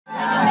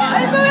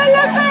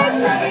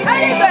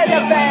Elle est belle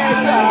la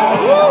fête.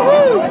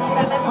 Wouhou.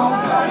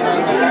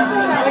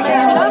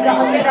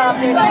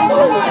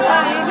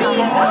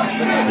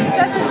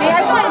 Mais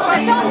attends, il faut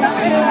attendre parce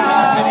que...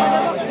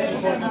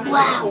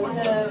 Waouh!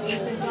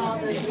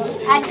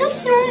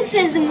 Attention,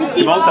 espèce de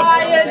musique!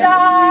 Joyeux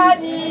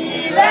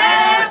anniversaire!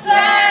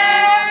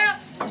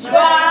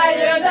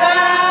 Joyeux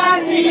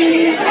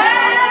anniversaire!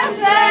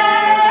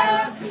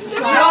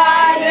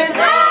 Joyeux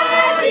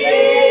anniversaire,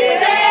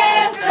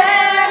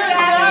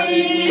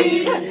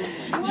 Karine!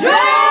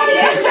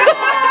 Joyeux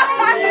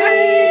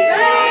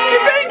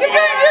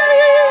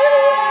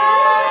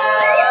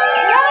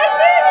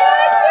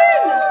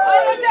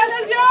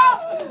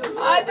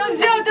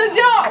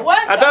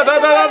Attends,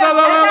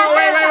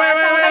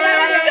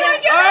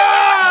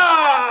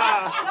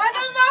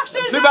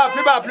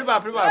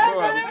 plus bas.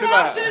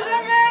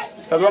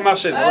 Ça doit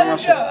marcher, Il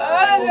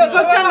faut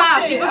que ça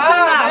marche, il faut que ça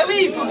marche. Oui,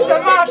 il faut que ça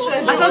marche.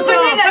 Attention,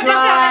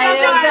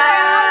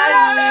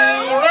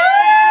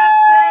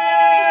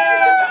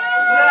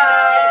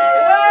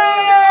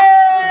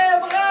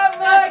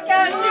 bravo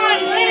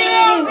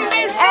Karine.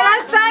 Elle a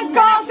 5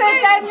 ans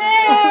cette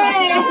année.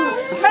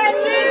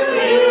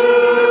 Magnifique.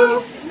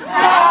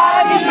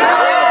 Happy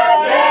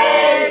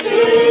birthday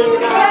to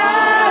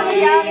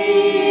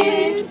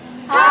Karine.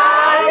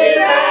 Happy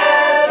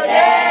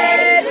birthday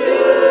to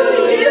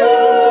you.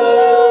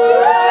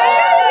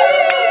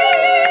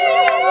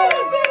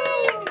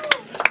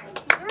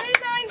 Very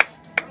nice.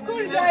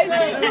 Cool guys.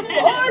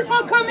 All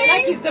for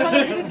coming. Qui se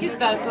demande plus ce qui se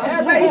passe.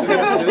 It's a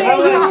birthday.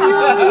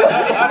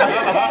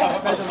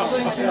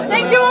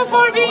 Thank you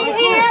for being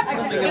here.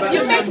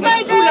 You make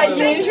my day.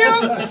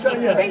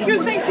 Thank you.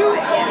 Thank you.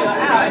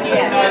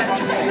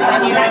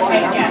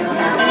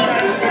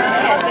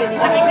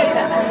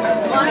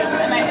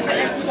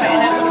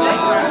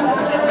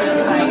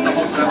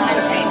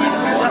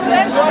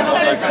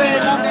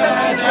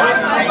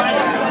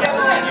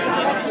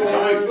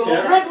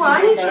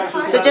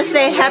 So just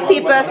say happy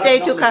birthday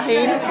to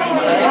Karine.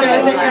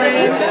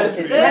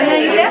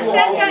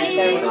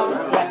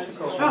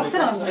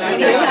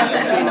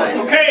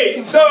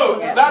 Okay, so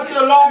that's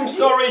a long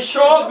story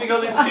short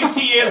because it's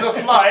 50 years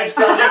of life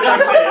starting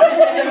like this.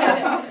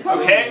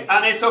 Okay,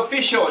 and it's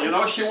official, you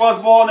know, she was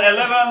born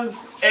 11th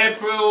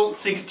April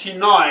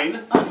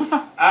 69.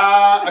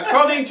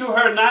 According to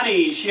her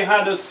nanny, she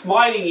had a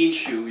smiling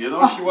issue, you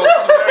know, she was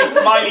not a very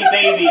smiley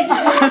baby.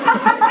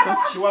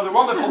 She was a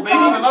wonderful baby,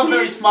 but not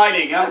very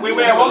smiling. We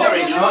were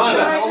wondering, you know, she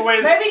was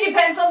always... Maybe it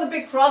depends on the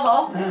big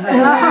brother.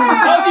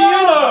 How do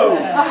you know?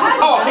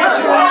 Oh, here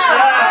she was,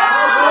 yeah.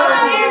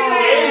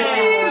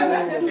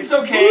 It's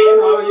okay, you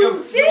know, you're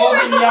all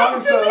been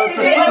young, so it's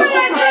okay.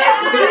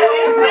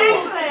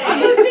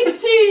 I'm a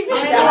victim.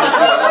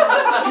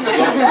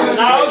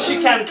 Now she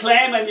can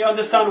claim, and you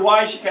understand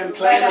why she can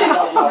claim it.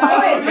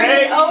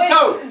 Okay,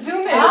 so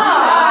Zoom in.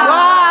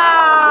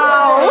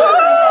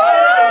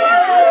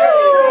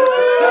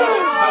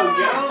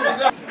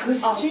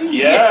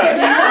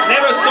 yeah,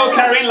 never saw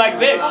Karine like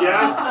this,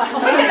 yeah.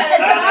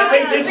 I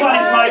think this one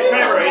is my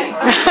favorite.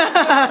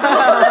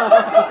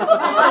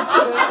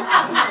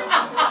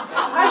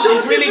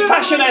 She's really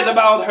passionate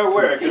about her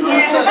work, you know.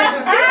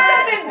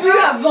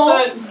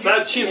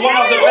 But she's one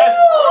of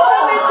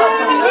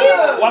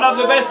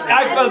the best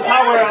Eiffel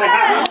Tower I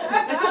have.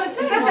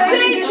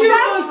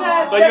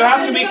 But you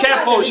have to be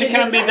careful, she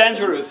can be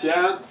dangerous,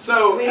 yeah.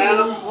 So,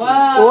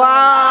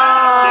 Wow!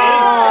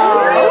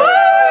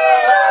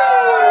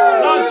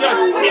 not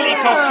just silly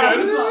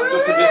costumes.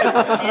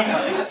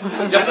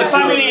 Just the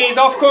family is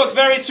of course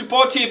very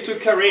supportive to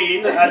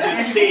Karine, as you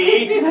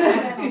see.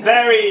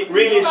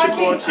 Really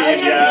supportive,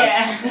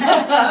 yes.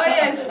 Oh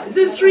yes,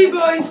 the 3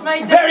 boys, my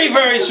dad.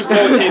 Very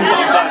supportive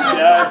sometimes,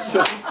 yes.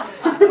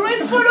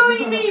 Always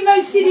following me in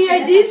my silly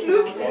ideas,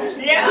 look.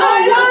 Yeah. Oh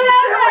yes,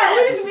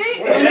 with me.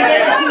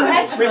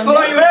 Yeah. We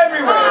follow you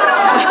everywhere.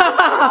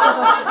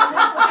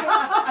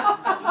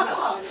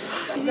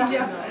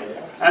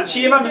 And she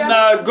even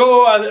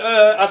go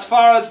as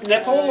far as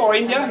Nepal or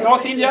India,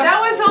 North India?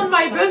 That was on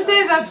my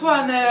birthday, that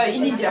one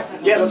in India.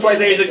 Yeah, that's why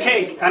there is a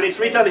cake, and it's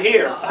written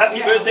here, Happy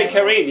Birthday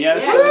Karine,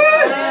 yes?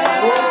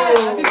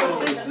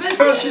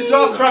 Because she's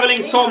loves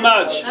traveling so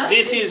much,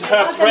 this is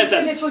her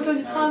present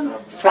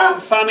from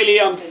family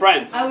and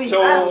friends.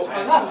 So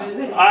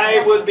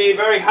I would be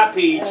very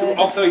happy to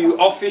offer you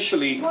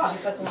officially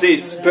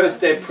this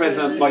birthday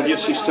present, my dear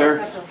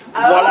sister.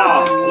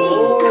 Voila!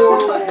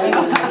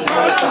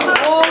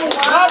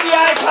 Not the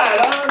iPad,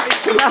 huh?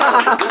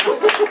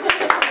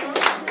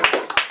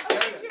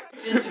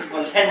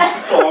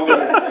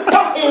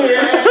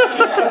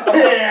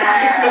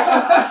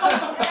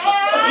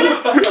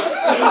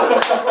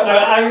 So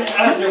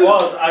as it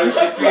was, I was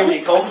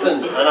supremely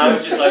confident, and I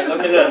was just like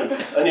looking at him,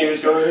 and he was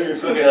going,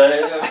 looking at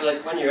it, and I was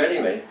like, when you're ready,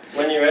 mate,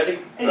 when you're ready,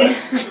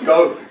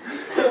 go.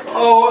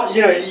 Oh,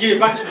 you know, you're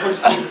back to push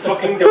the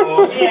fucking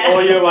door,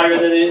 or you're away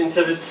with it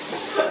instead of...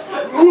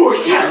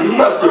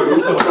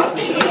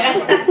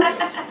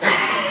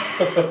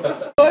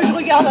 Je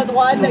regarde à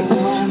droite, à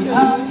gauche.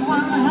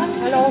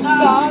 Alors on se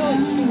parle.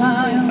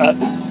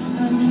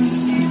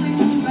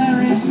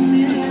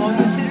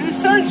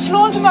 seul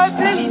slow de ma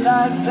playlist.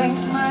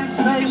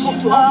 C'était pour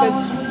toi en fait.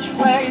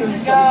 Je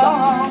savais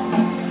pas.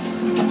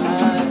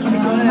 C'est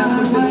quand même un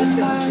peu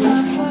de